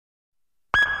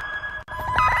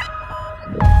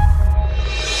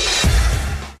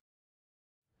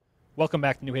Welcome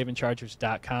back to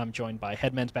NewHavenChargers.com, joined by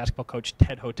head men's basketball coach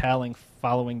Ted Hotaling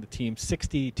following the team's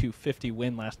 60-50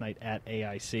 win last night at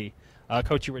AIC.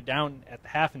 Coach, you were down at the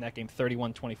half in that game,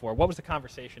 31-24. What was the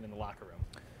conversation in the locker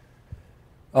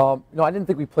room? I didn't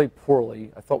think we played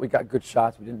poorly. I thought we got good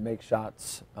shots. We didn't make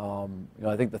shots.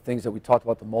 I think the things that we talked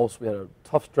about the most, we had a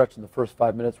tough stretch in the first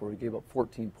 5 minutes where we gave up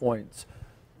 14 points.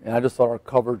 And I just thought our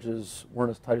coverages weren't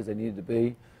as tight as they needed to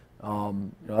be.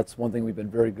 That's one thing we've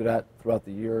been very good at throughout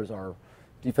the years. Our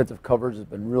defensive coverage has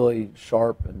been really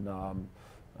sharp and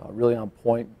really on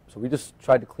point. So we just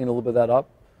tried to clean a little bit of that up.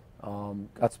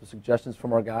 Got some suggestions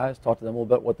from our guys, talked to them a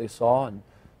little bit what they saw. And,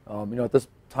 at this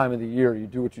time of the year, you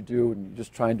do what you do, and you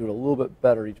just try and do it a little bit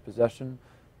better each possession.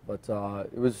 But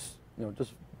it was,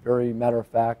 just very matter of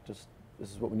fact, just this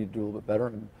is what we need to do a little bit better,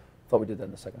 and I thought we did that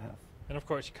in the second half. And, of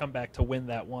course, you come back to win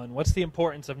that one. What's the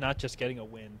importance of not just getting a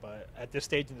win, but at this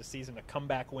stage in the season, a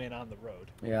comeback win on the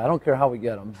road? Yeah, I don't care how we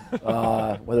get them,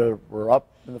 whether we're up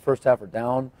in the first half or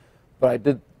down. But I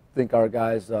did think our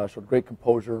guys showed great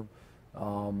composure.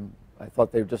 I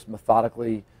thought they were just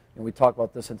methodically, and we talked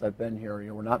about this since I've been here,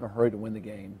 we're not in a hurry to win the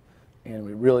game. And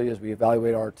we really, as we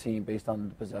evaluate our team based on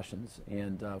the possessions.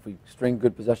 And if we string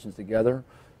good possessions together,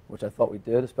 which I thought we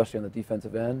did, especially on the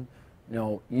defensive end,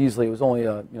 easily, it was only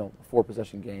a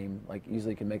 4-possession game,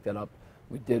 easily can make that up.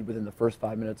 We did within the first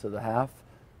 5 minutes of the half,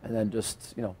 and then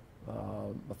just,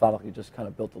 methodically just kind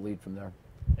of built the lead from there.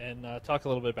 And talk a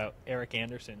little bit about Eric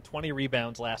Anderson. 20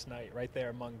 rebounds last night, right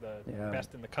there among the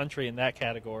best in the country in that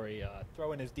category.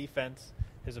 Throw in his defense,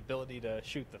 his ability to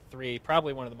shoot the three,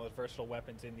 probably one of the most versatile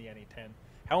weapons in the NE10.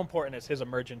 How important has his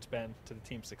emergence been to the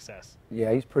team's success?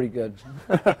 Yeah, he's pretty good.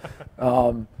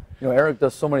 Eric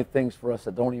does so many things for us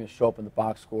that don't even show up in the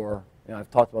box score.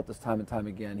 I've talked about this time and time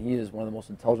again. He is one of the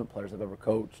most intelligent players I've ever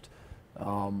coached.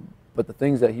 But the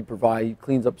things that he provides, he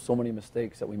cleans up so many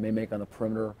mistakes that we may make on the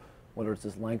perimeter, whether it's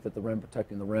his length at the rim,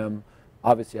 protecting the rim.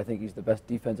 Obviously, I think he's the best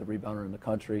defensive rebounder in the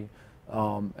country.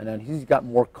 And then he's got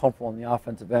more comfortable on the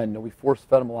offensive end. We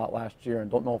force-fed him a lot last year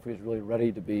and don't know if he's really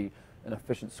ready to be an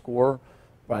efficient scorer.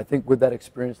 But I think with that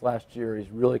experience last year, he's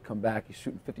really come back. He's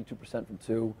shooting 52% from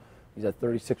 2. He's at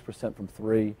 36% from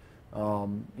 3.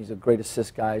 He's a great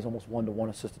assist guy. He's almost 1-to-1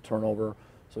 assist to turnover.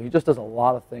 So he just does a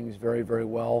lot of things very, very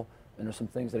well. And there's some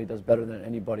things that he does better than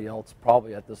anybody else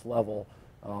probably at this level,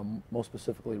 most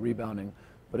specifically rebounding.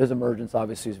 But his emergence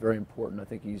obviously is very important. I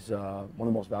think he's one of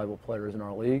the most valuable players in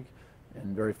our league,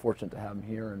 and very fortunate to have him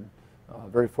here, and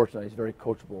very fortunate he's very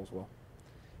coachable as well.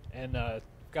 And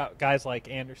got guys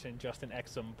like Anderson, Justin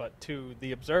Exum, but to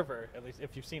the observer, at least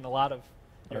if you've seen a lot of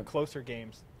your closer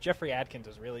games, Jeffrey Adkins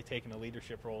has really taken a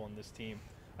leadership role in this team.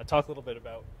 Talk a little bit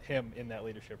about him in that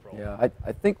leadership role. Yeah,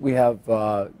 I think we have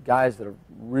guys that are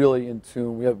really in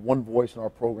tune. We have one voice in our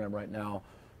program right now.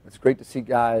 It's great to see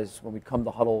guys, when we come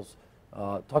to huddles,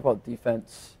 talk about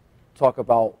defense, talk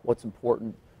about what's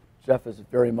important. Jeff is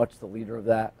very much the leader of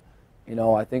that.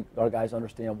 I think our guys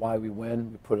understand why we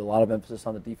win. We put a lot of emphasis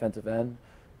on the defensive end.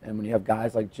 And when you have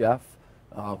guys like Jeff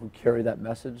who carry that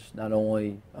message, not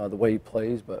only the way he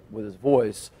plays, but with his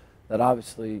voice, that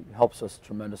obviously helps us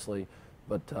tremendously.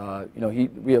 But,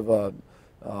 we have a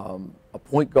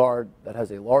point guard that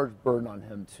has a large burden on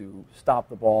him to stop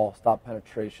the ball, stop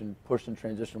penetration, push in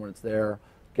transition when it's there,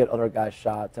 get other guys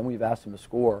shots, and we've asked him to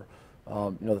score.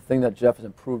 The thing that Jeff has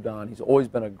improved on, he's always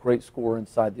been a great scorer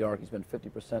inside the arc. He's been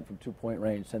 50% from 2-point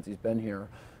range since he's been here.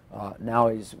 Now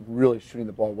he's really shooting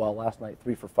the ball well. Last night,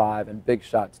 3 for 5, and big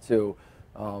shots too.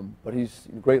 But he's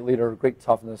a great leader, great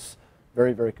toughness,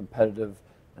 very, very competitive.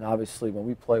 And obviously, when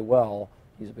we play well,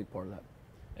 he's a big part of that.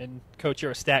 And, Coach,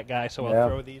 you're a stat guy, so I'll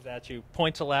throw these at you.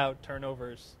 Points allowed,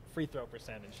 turnovers, free throw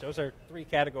percentage. Those are 3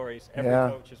 categories every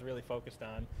coach is really focused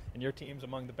on, and your team's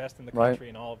among the best in the country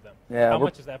in all of them. How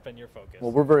much has that been your focus?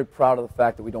 Well, we're very proud of the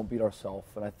fact that we don't beat ourselves.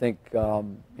 And I think, we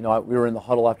were in the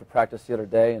huddle after practice the other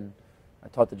day, and I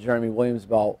talked to Jeremy Williams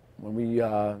about when we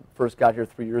first got here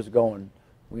 3 years ago and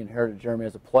we inherited Jeremy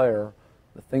as a player.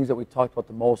 The things that we talked about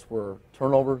the most were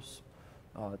turnovers,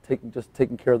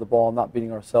 taking care of the ball, not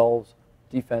beating ourselves,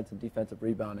 defense and defensive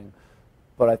rebounding.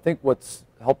 But I think what's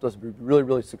helped us be really,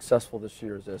 really successful this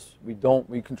year is this.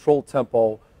 We control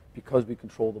tempo because we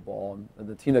control the ball. And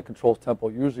the team that controls tempo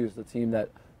usually is the team that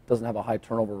doesn't have a high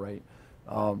turnover rate.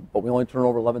 But we only turn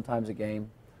over 11 times a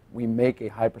game. We make a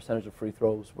high percentage of free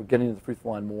throws. We're getting to the free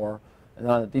throw line more. And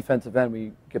then on the defensive end,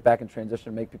 we get back in transition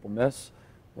and make people miss.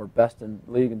 We're best in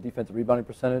league in defensive rebounding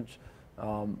percentage.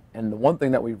 And the one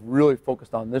thing that we've really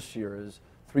focused on this year is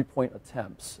 3-point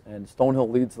attempts. And Stonehill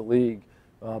leads the league,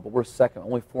 but we're second,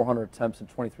 only 400 attempts in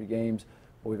 23 games.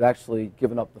 But we've actually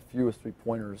given up the fewest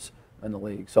 3-pointers in the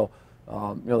league. So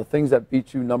The things that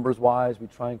beat you numbers-wise, we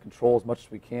try and control as much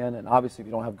as we can. And obviously, if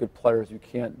you don't have good players, you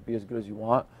can't be as good as you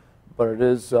want. But it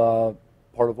is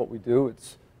part of what we do.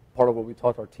 It's part of what we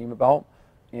talk to our team about.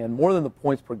 And more than the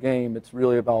points per game, it's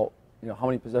really about how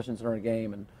many possessions are in a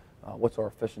game and what's our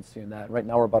efficiency in that. And right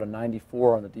now, we're about a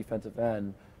 94 on the defensive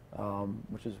end,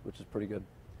 which is pretty good.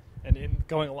 And in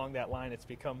going along that line, it's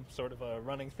become sort of a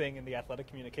running thing in the athletic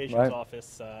communications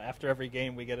office. After every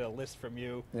game, we get a list from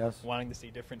you wanting to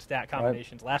see different stat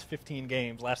combinations, last 15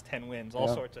 games, last 10 wins, all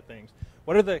sorts of things.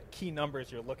 What are the key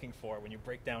numbers you're looking for when you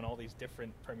break down all these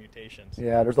different permutations?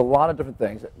 Yeah, there's a lot of different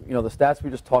things. The stats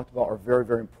we just talked about are very,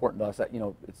 very important to us. That,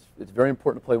 it's very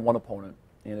important to play one opponent.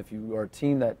 And if you are a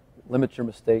team that limits your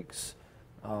mistakes,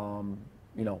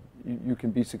 you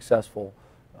can be successful.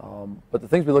 But the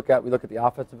things we look at the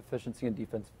offensive efficiency and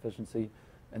defensive efficiency,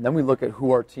 and then we look at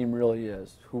who our team really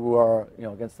is, who are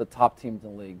against the top teams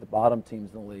in the league, the bottom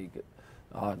teams in the league,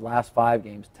 last 5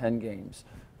 games, 10 games.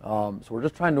 So we're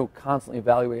just trying to constantly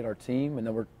evaluate our team, and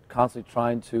then we're constantly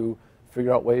trying to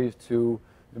figure out ways to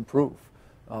improve.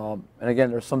 And again,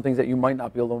 there's some things that you might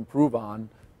not be able to improve on,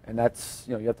 and that's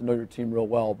you have to know your team real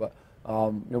well. But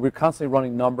we're constantly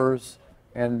running numbers,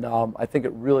 and I think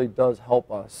it really does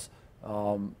help us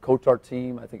coach our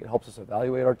team. I think it helps us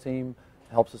evaluate our team.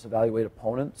 It helps us evaluate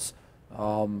opponents.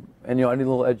 And any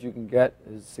little edge you can get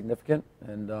is significant.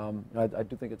 And I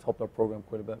do think it's helped our program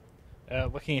quite a bit.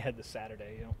 Looking ahead to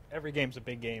Saturday, every game's a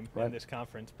big game in this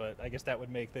conference, but I guess that would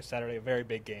make this Saturday a very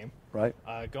big game. Right.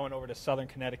 Going over to Southern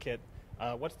Connecticut,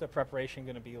 what's the preparation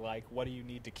going to be like? What do you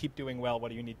need to keep doing well? What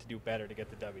do you need to do better to get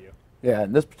the W? Yeah,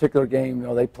 in this particular game,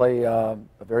 they play a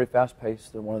very fast pace.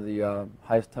 They're one of the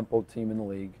highest tempo team in the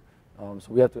league. So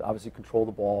we have to obviously control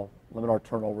the ball, limit our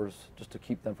turnovers just to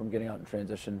keep them from getting out in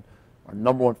transition. Our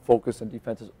number one focus in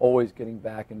defense is always getting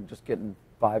back and just getting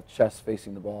 5 chests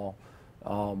facing the ball.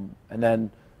 And then,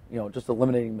 just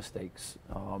eliminating mistakes.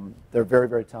 They're very,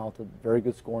 very talented, very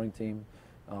good scoring team.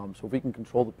 So if we can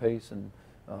control the pace and,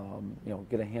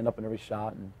 get a hand up in every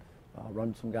shot and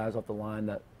run some guys off the line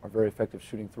that are very effective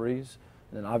shooting threes,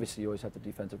 and then obviously you always have the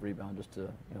defensive rebound just to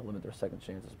limit their second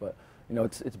chances. But,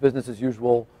 it's business as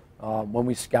usual. When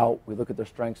we scout, we look at their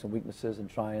strengths and weaknesses and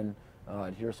try and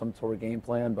adhere to some sort of game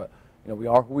plan. But we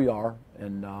are who we are,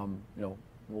 and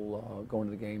we'll go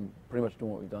into the game pretty much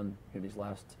doing what we've done in these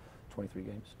last 23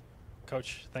 games.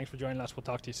 Coach, thanks for joining us. We'll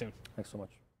talk to you soon. Thanks so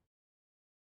much.